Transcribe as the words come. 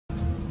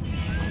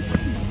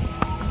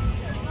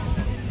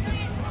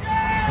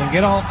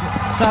get off.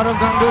 Saurav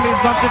Ganguly's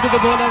bumped into the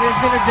bowler. There's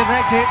been a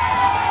direct hit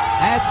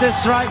at the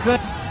striker.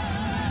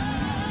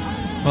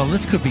 Well,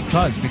 this could be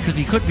close because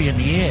he could be in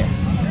the air.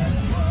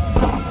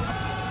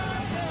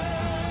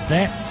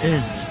 That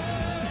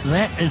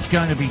is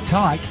going to be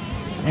tight.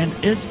 And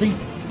is the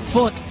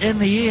foot in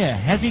the air?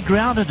 Has he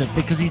grounded it?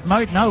 Because he's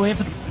made no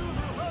effort.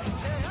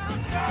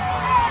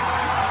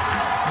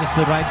 It's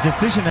the right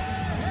decision. It's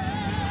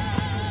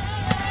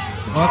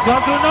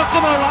gone through, knocked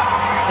him over.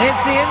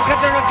 It's the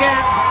in-cutter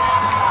again.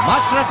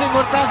 Mashrafi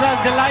Murtaza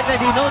is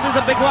delighted. He knows it's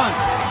a big one.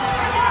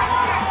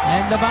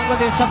 And the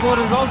Bangladesh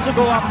supporters also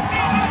go up.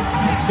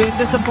 It's been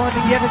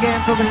disappointing yet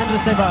again for Mahendra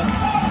Sehwag.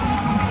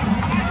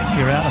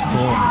 You're out of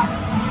form.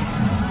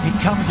 He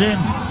comes in.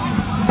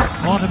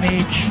 Bottom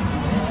edge.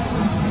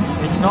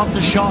 It's not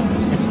the shot.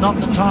 It's not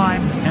the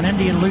time. And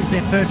India lose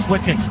their first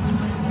wicket.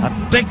 A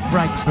big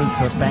breakthrough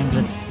for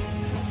Bangladesh.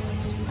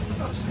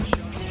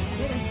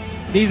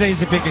 These are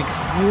easy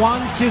pickings.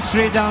 Once you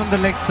straight down the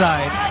leg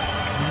side,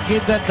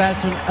 give that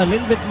batsman a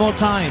little bit more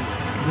time.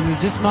 He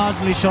was just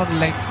marginally short in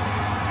length.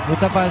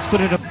 Mustafa has put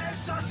it up.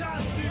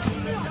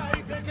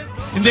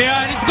 In the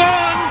air, it's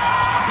gone!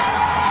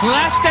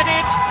 Slashed at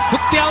it, took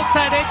the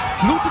outside edge,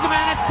 flew to the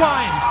man at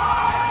point.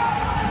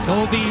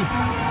 So the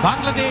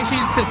Bangladesh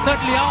is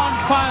certainly on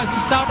fire to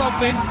start off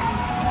with.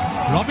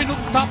 Robin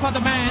Uthappa,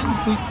 the man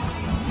who...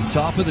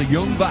 Uthappa, the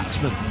young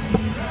batsman,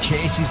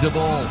 chases the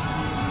ball.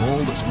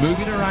 Ball that's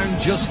moving around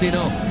just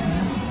enough.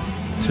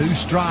 2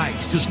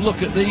 strikes. Just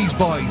look at these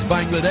boys,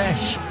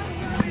 Bangladesh.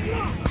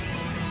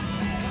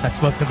 That's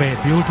worked away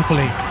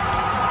beautifully.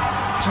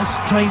 Just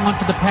trying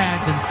onto the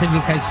pads, and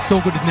Tendulkar is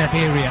so good in that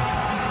area.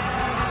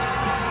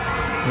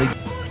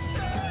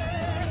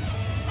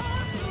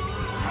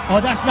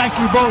 Oh, that's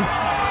nicely bowled.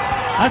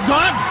 That's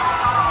gone.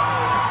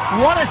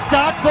 What a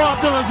start for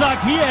Abdul Razak.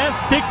 He has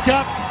picked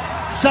up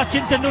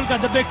Sachin Tendulkar,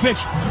 the big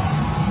fish.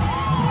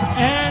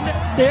 And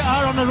they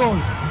are on a roll.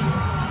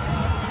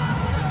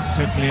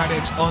 Simply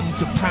managed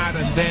onto pad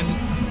and then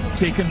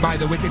taken by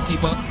the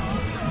wicketkeeper.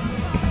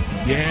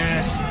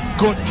 Yes,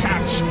 good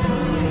catch.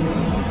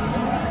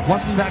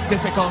 Wasn't that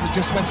difficult, it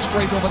just went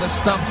straight over the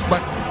stumps,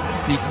 but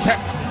he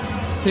kept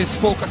his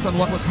focus on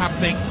what was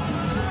happening.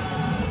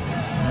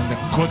 And a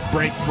good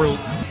breakthrough.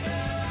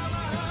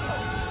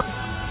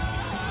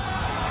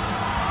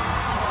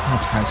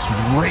 That has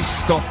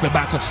raced off the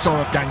bat of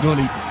Saurav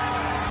Ganguly.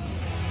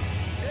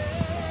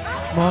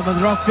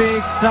 Mohammad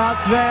Rafiq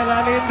starts well.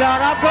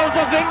 Alindar, up goes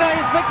the finger.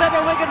 He's picked up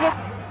a wicket.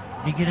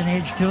 Did he get an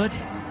edge to it?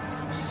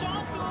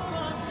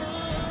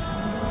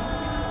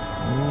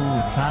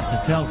 Oh, it's hard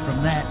to tell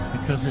from that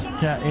because it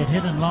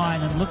hit in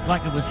line and looked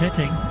like it was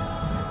hitting.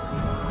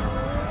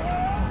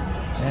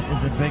 That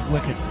is a big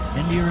wicket.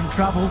 India in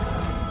trouble.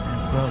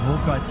 As well,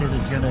 Hawkeye says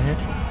it's going to hit.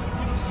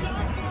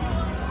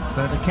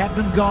 So the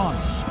captain gone.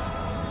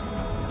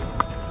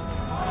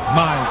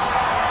 Miles.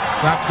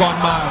 That's gone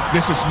miles.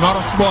 This is not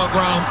a small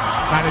ground,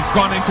 and it's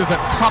gone into the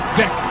top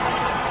deck.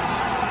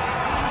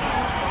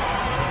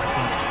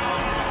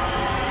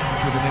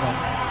 To the middle.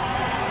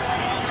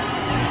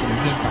 There's an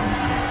Indian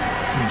bounce.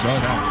 Enjoy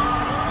that.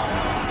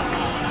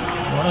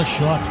 What a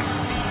shot.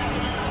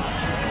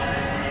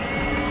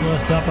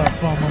 First up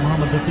from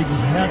Mohammad Rafiq. He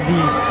had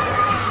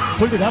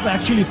pulled it up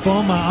actually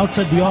from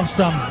outside the off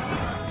stump.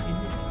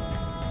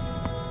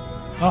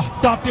 Oh,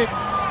 topped it.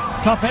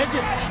 Top edge.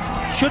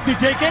 Should be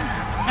taken.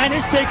 And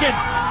is taken.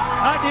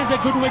 That is a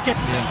good wicket.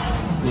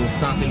 Yeah, we're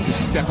starting to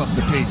step up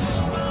the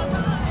pace.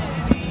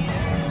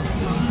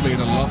 Played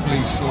a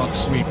lovely slot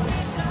sweep.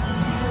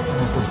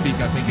 For Rafiq,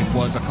 I think it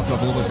was a couple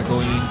of overs ago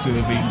into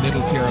the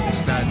middle tier of the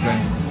stands. And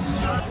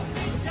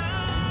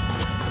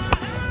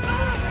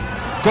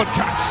good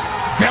catch.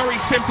 Very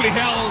simply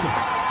held.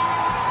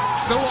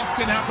 So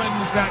often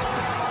happens that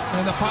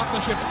when the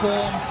partnership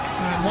forms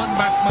and one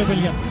batsman...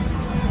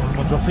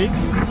 Mohammad Rafiq.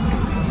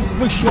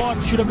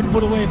 Short should have been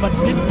put away, but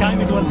didn't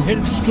time it well. Hit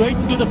it straight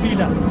to the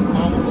fielder.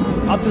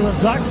 Abdul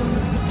Razak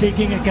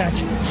taking a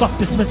catch. Soft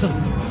dismissal.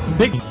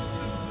 Big.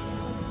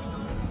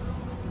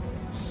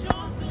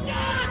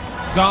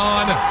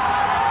 Gone.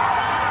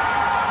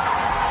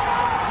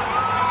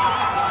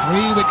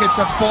 3 wickets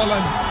have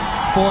fallen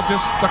for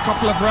just a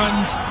couple of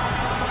runs.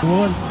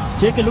 Well,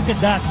 take a look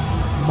at that.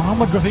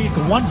 Mohammad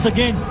Rafiq once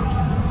again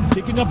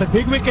picking up a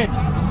big wicket.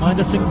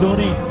 Mahendra Singh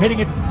Dhoni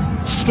hitting it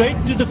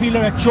straight to the fielder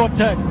at short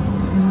third.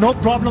 No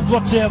problems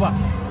whatsoever.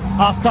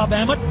 Aftab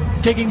Ahmed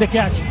taking the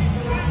catch.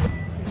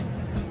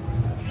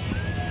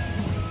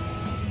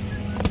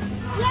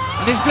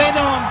 And he's played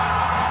on.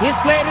 He's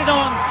played it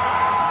on.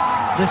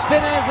 The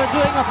spinners are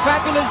doing a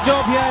fabulous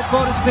job here at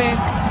Port of Spain.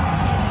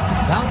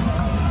 Down.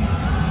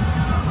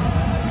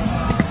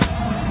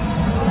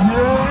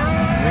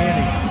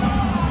 Really.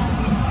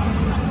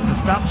 The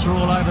stumps are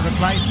all over the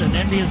place and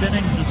India's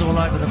innings is all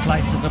over the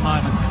place at the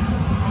moment.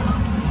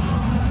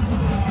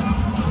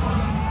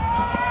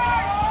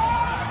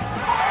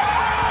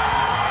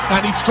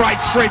 And he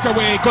strikes straight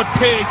away. Good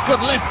pace, good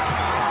lift,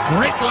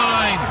 great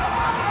line,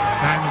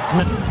 and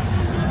good.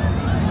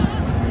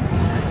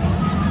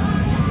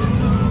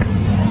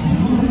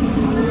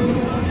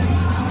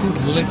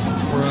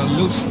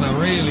 loose. Now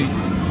really,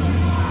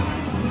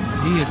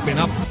 he has been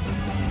up.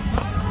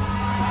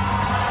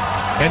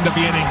 End of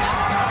the innings.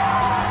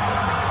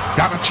 Is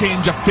that a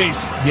change of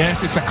pace?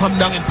 Yes, it's a come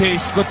down in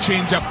pace. Good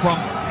change up from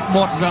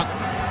Mortaza.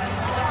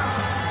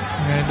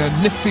 And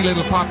a nifty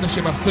little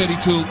partnership of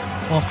 32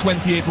 of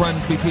 28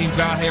 runs between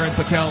Zahir and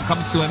Patel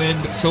comes to an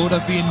end. So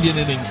does the Indian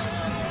innings.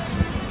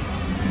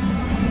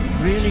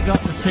 Really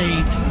got the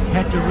seed,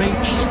 had to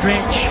reach,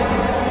 stretch,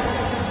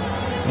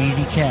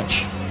 easy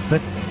catch,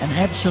 but an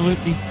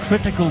absolutely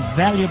critical,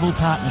 valuable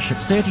partnership.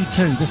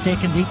 32, the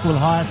second equal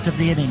highest of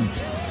the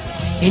innings.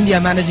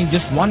 India managing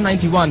just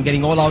 191,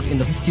 getting all out in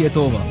the 50th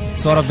over.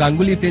 Sourav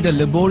Ganguly played a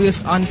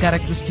laborious,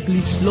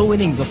 uncharacteristically slow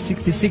innings of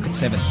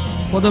 66-7.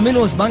 For the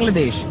Minnows,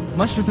 Bangladesh,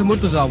 Masud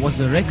Himu was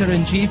the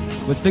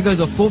wrecker-in-chief with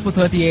figures of 4 for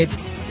 38.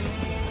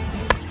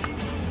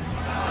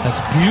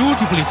 That's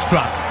beautifully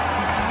struck.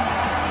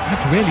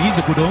 That really is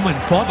a good omen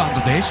for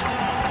Bangladesh.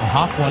 A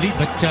half volley,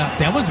 but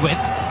there was width.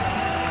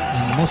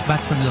 And most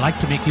batsmen like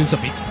to make use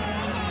of it.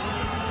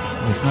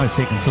 There's no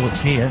second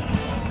thoughts here.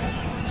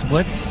 It's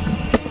width.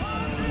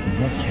 And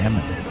that's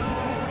hammered.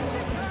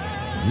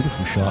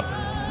 Beautiful shot.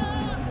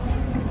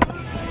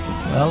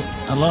 Well,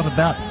 a lot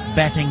about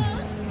batting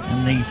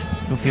in these,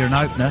 if you're an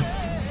opener,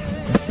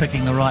 just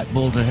picking the right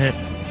ball to hit.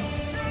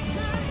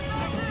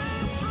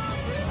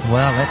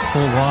 Wow, that's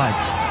 4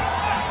 wides.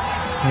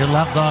 You'll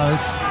love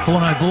those. 4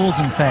 no balls,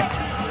 in fact.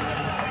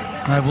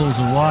 No balls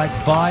or wides,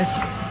 buys.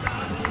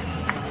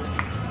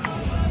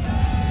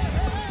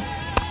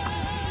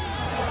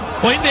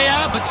 Oh, in the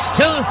air, but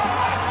still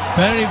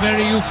very,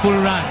 very useful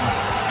runs.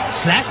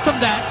 Slashed from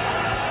that,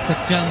 but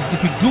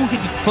if you do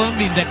hit it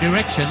firmly in that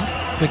direction,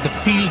 with the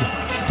field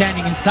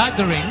standing inside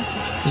the ring,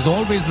 there's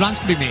always runs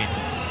to be made.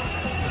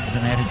 This is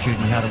an attitude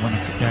and how to win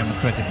a game of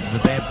cricket. There's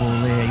a bad ball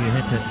there, you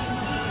hit it.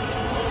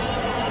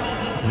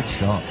 Good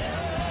shot.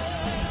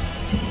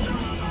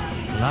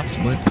 Loves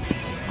width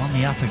on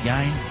the up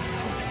again,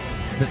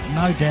 but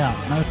no doubt,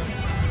 no.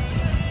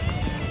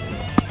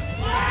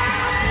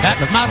 That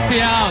must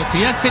be out.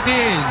 Yes, it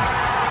is.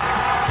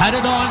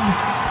 Padded on.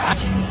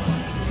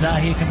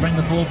 Zahir can bring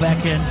the ball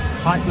back in.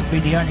 Height would be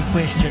the only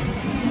question,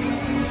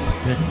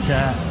 but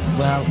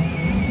well,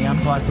 the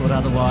umpire thought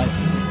otherwise.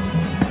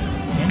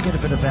 Can get a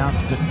bit of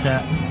bounce, but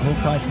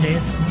Hawkeye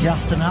says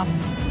just enough.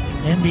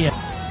 India.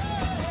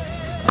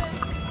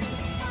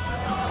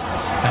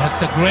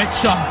 That's a great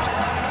shot.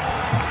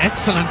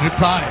 Excellent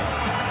reply.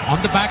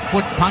 On the back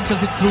foot,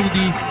 punches it through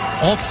the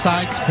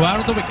offside square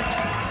of the wicket.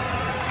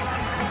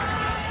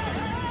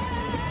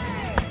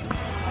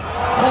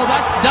 Oh,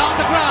 that's down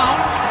the ground.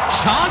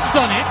 Charged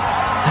on it.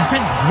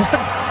 And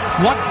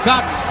what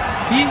guts.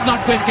 He's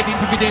not going to get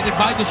intimidated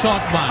by the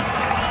short one.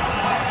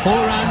 4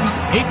 runs,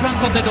 8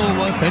 runs on that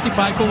over,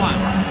 35 for 1.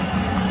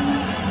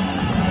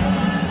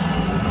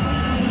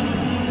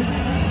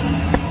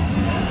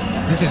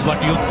 This is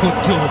what you could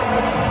do.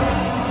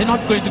 They're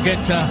not going to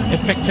get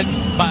affected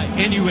by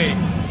any way.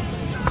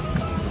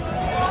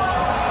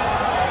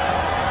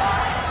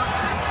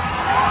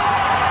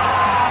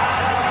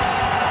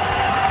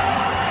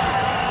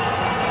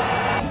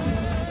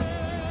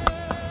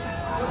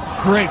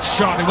 Great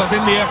shot. It was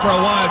in the air for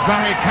a while.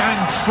 Zahir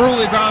Khan threw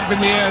his arms in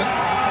the air.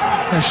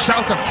 A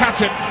shout of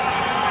catch it.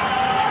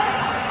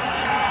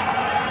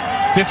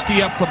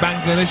 50 up for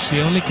Bangladesh.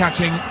 The only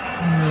catching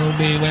will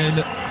be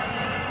when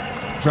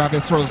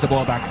Dravid throws the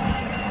ball back.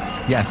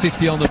 Yeah,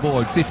 50 on the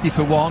board, 50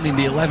 for 1 in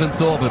the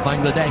 11th over.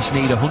 Bangladesh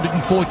need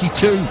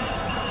 142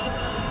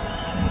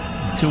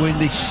 to win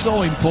this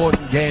so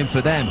important game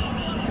for them.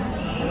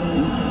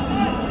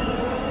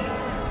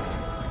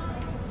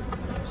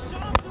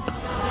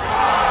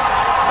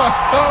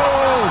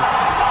 Oh,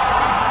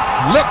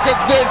 look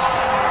at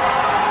this.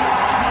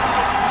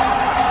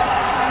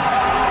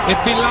 It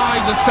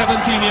belies a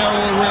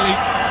 17-year-old really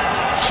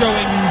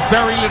showing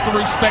very little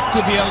respect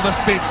to the elder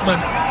statesman.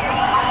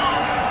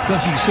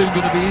 Because it's soon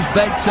going to be his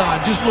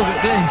bedtime. Just look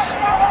at this.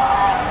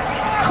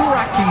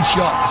 Cracking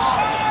shots.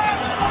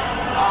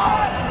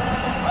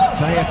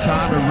 Zahir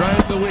Khan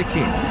around the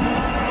wicket.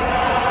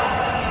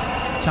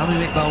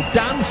 Tamim Iqbal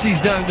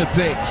dances down the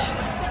pitch.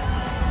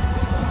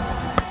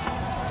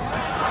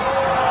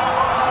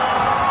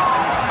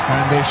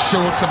 And they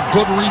showed some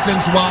good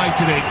reasons why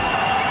today.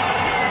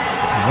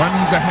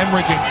 Runs are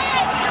hemorrhaging.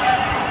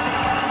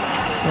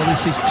 Well,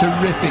 this is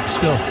terrific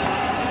stuff.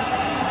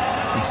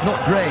 It's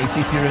not great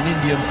if you're an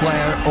Indian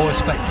player or a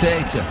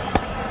spectator.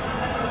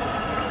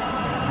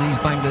 These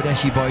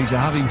Bangladeshi boys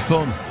are having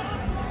fun.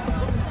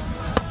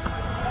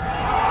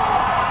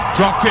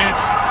 Dropped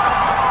it.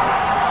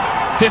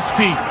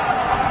 50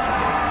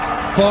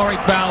 for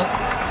Iqbal.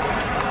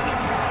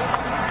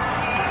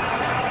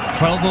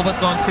 12 overs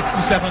gone,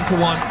 67 for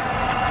 1.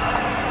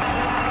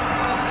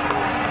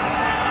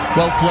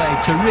 Well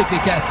played,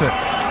 terrific effort.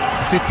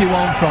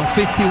 51 from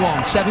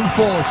 51, 7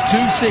 fours,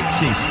 2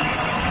 sixes.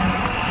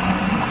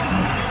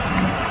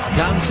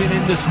 Dancing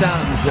in the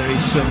stands. There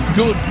is some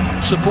good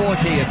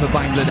support here for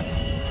Bangladesh.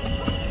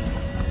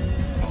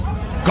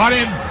 Got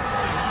him.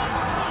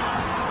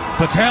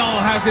 Patel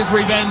has his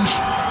revenge.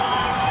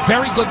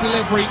 Very good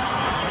delivery.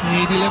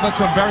 He delivers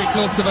from very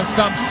close to the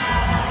stumps.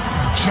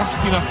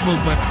 Just enough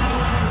movement.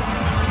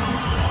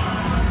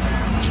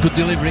 It's good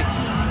delivery.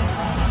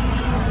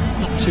 There's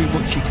not too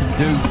much you can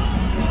do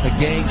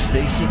against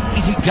this.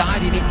 Is he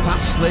guiding it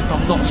past slip?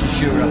 I'm not so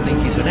sure. I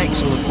think it's an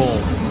excellent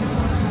ball.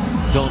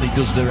 Dhoni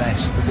does the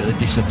rest. Look at the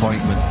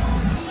disappointment.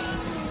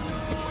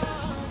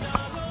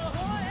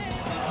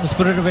 Let's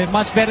put it away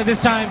much better this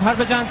time.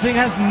 Harbhajan Singh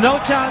has no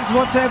chance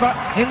whatsoever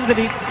in the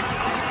deep.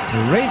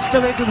 Raced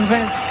away to the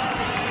fence.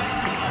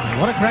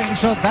 What a cracking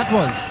shot that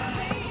was.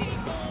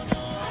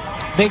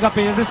 Big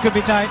appeal, this could be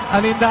tight.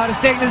 Alindar is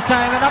taking his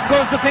time and up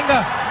goes the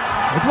finger.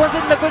 It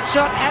wasn't a good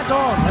shot at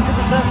all under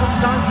the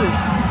circumstances.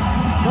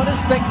 What a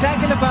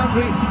spectacular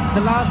boundary,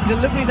 the last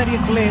delivery that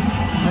he had played,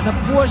 and a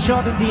poor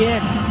shot in the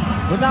end.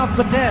 Munaf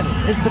Patel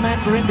is the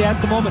man for India at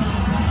the moment.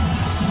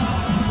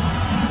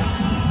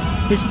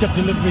 Pitched up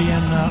delivery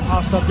and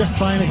Asaf just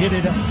trying to hit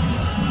it,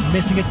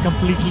 missing it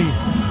completely.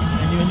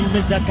 And when you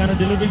miss that kind of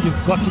delivery,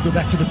 you've got to go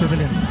back to the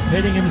pavilion.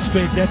 Heading in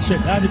straight, that's it.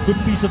 That's a good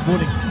piece of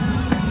bowling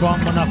from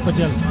Munaf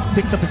Patel.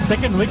 Picks up his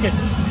second wicket.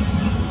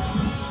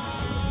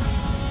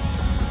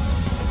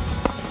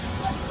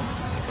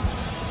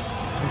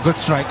 Good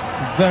strike,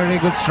 very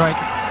good strike.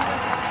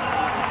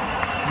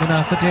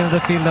 Munaf Patel, the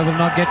fielder, will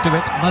not get to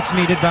it. Much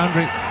needed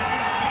boundary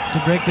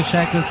to break the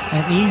shackles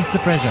and ease the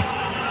pressure.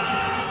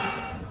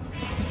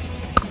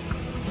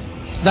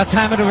 That's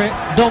hammered away.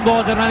 Don't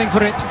bother running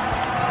for it.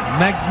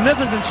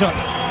 Magnificent shot.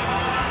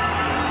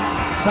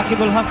 Saqib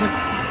Al Hasan,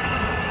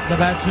 the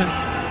batsman,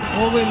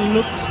 always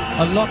looks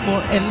a lot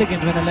more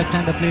elegant when a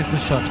left-hander plays the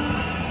shot.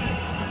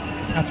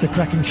 That's a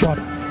cracking shot.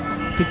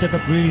 Picked it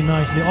up really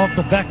nicely off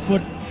the back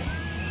foot.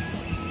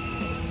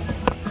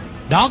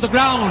 Down the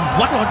ground,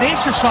 what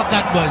audacious shot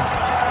that was.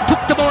 Took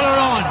the bowler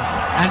on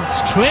and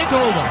straight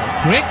over.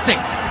 Great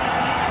six.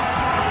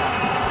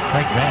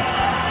 Like that.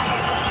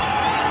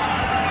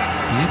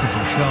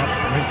 Beautiful shot,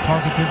 very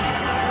positive.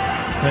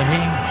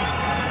 Rahim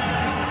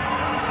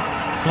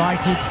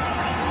flighted.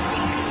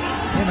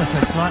 Ever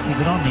so slightly,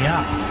 but on the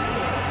up.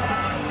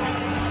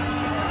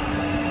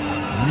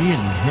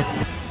 Really hit.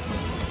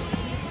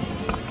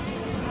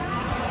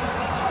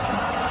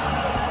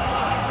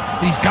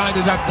 He's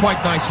guided that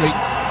quite nicely.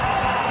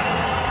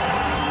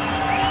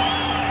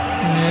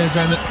 There's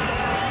an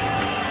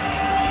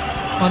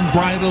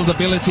unbridled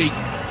ability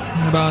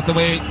about the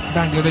way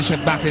Bangladesh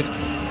have batted.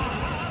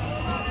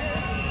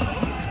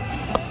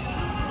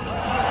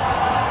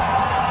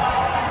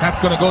 That's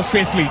going to go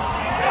safely.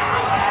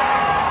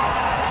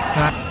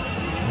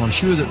 I'm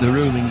sure that the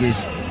ruling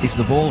is if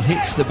the ball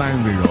hits the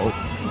boundary rope,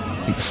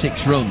 it's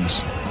 6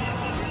 runs.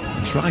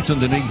 It's right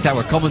underneath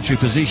our commentary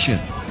position.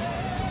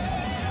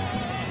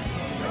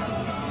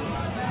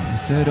 The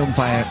third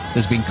umpire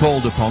has been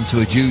called upon to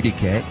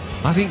adjudicate.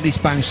 I think this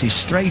bounces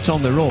straight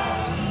on the rope.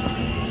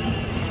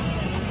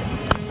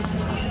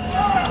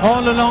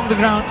 All along the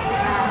ground.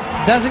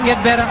 Doesn't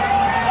get better.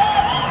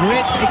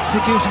 Great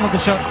execution of the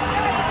shot.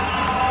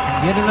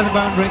 And yet another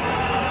boundary.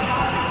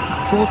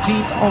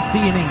 14th of the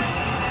innings.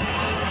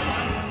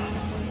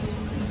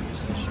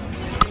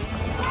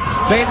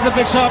 Straight to the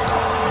big shot.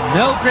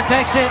 No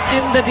protection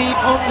in the deep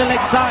on the leg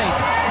side.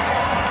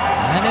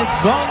 And it's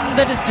gone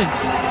the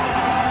distance.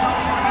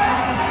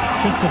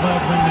 Just about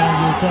when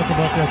you talk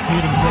about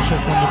creating pressure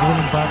from the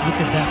bowling part, look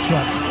at that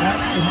shot.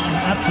 That's an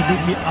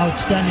absolutely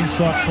outstanding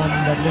shot from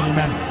that little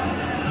man,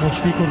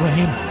 Mushfiqur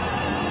Rahim.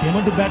 Came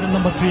on to bat at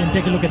number 3 and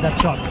take a look at that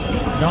shot.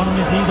 Down on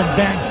his knees and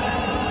bang.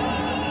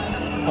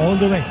 All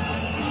the way.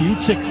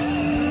 Huge six.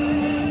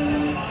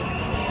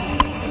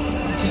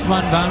 Just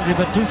one boundary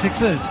but 2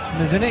 sixes in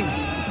his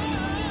innings.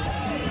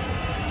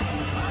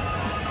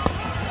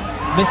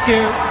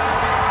 Miscue.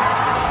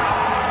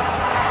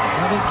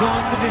 That has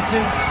gone the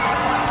distance.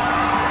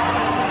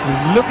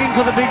 He's looking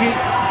for the biggie.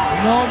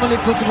 Normally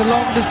puts it a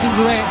long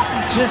distance away,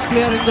 just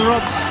clearing the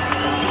ropes.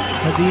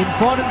 But the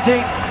important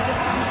thing,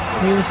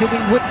 he was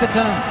hitting with the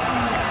turn.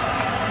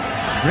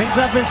 Brings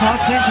up his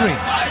half century.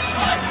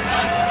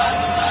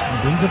 He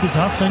brings up his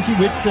half century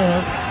with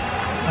a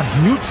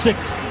huge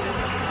six.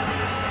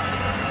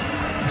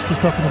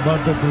 Just talking about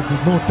that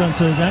there's no turn,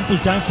 so there's ample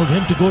time for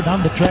him to go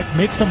down the track,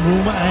 make some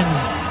room and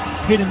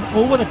hit him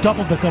over the top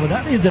of the cover.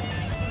 That is a...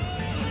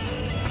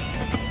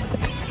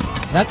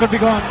 That could be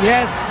gone,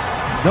 yes.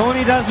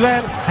 Dhoni does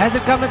well. Has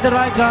it come at the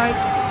right time?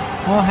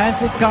 Or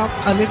has it come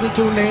a little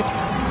too late?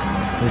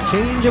 The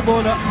change of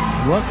bowler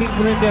working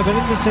for India.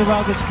 Virendra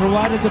Sehwag has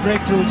provided the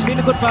breakthrough. It's been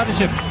a good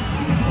partnership.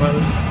 Well,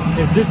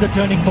 is this the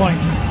turning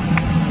point?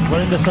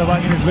 Virendra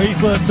Sehwag in his very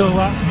first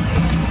over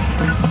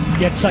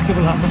gets Saqib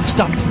Al Hasan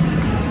stumped.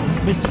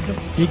 Missed it.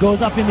 He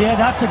goes up in the air.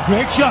 That's a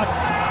great shot.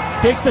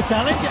 Takes the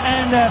challenge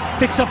and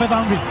picks up a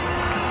boundary.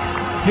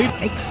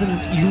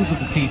 Excellent use of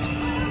the feet.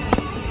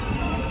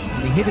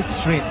 And he hit it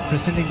straight,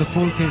 presenting the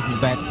full face of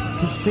the bat.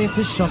 It's the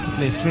safest shot to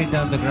play straight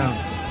down the ground.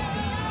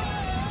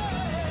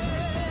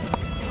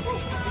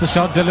 The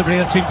short delivery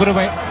that's been put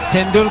away.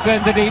 Tendulkar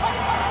in the deep.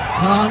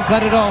 Can't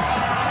cut it off.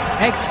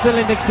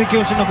 Excellent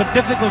execution of a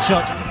difficult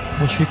shot.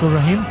 Mushfiqur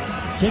Rahim,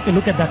 take a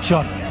look at that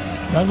shot.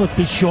 That was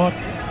pitched short,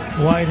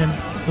 wide and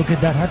Look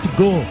at that, had to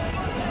go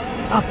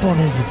up on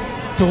his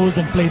toes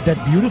and played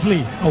that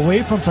beautifully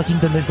away from Sachin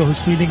Tendulkar,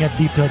 who's feeling at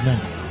deep third man.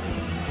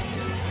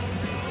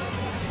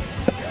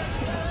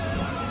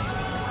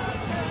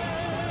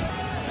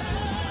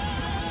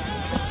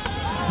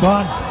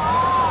 Gone.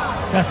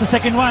 That's the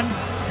second one.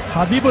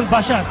 Habibul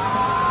Bashar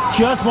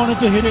just wanted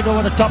to hit it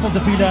over the top of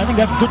the fielder. I think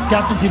that's good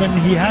captaincy when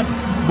he had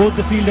both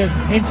the fielders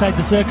inside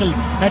the circle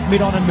at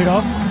mid-on and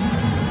mid-off.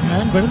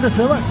 And Virendra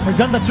Sehwag has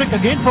done the trick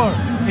again for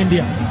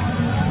India.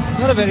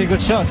 Not a very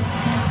good shot.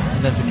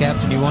 And as a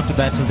captain, you want to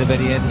bat till the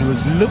very end. He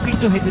was looking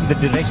to hit in the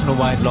direction of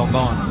wide long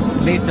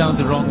on. Laid down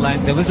the wrong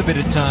line. There was a bit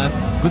of turn.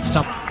 Good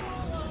stump.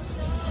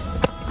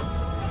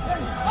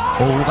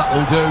 Oh, that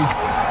will do.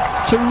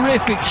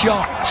 Terrific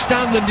shot.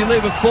 Stand and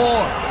deliver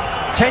 4.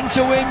 10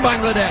 to win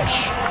Bangladesh.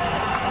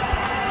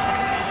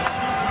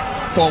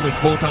 4 with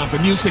both arms.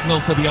 A new signal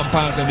for the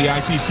umpires and the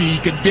ICC. He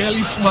can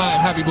barely smile.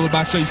 Habibul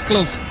Bashar is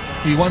close.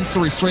 He wants to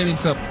restrain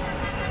himself.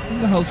 I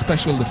wonder how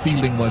special the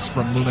fielding was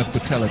from Munaf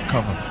Patel at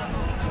cover.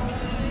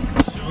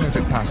 Where's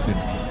it past him?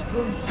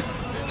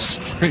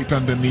 Straight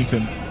underneath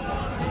him.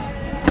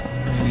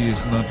 He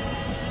is not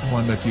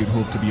one that you'd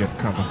hope to be at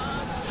cover.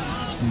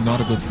 He's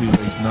not a good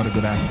fielder. He's not a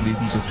good athlete.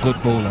 He's a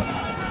good bowler.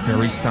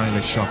 Very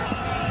stylish shot.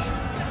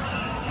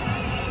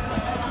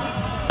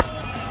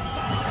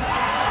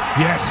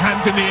 Yes,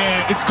 hands in the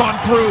air. It's gone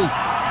through.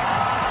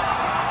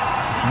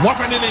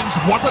 What an innings.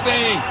 What a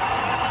day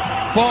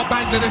for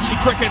Bangladeshi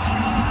cricket.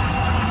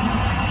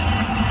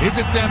 Is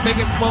it their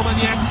biggest moment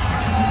yet?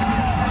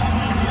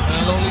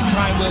 Well, only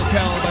time will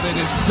tell, but it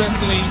is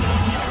certainly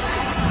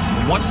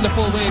a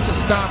wonderful way to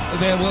start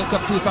their World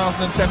Cup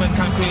 2007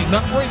 campaign.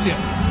 Not for India.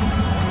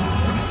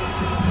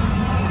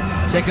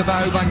 Take a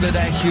bow,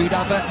 Bangladesh. You'd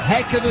have a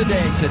heck of a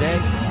day today.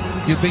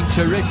 You've been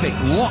terrific.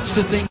 Lots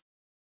to think.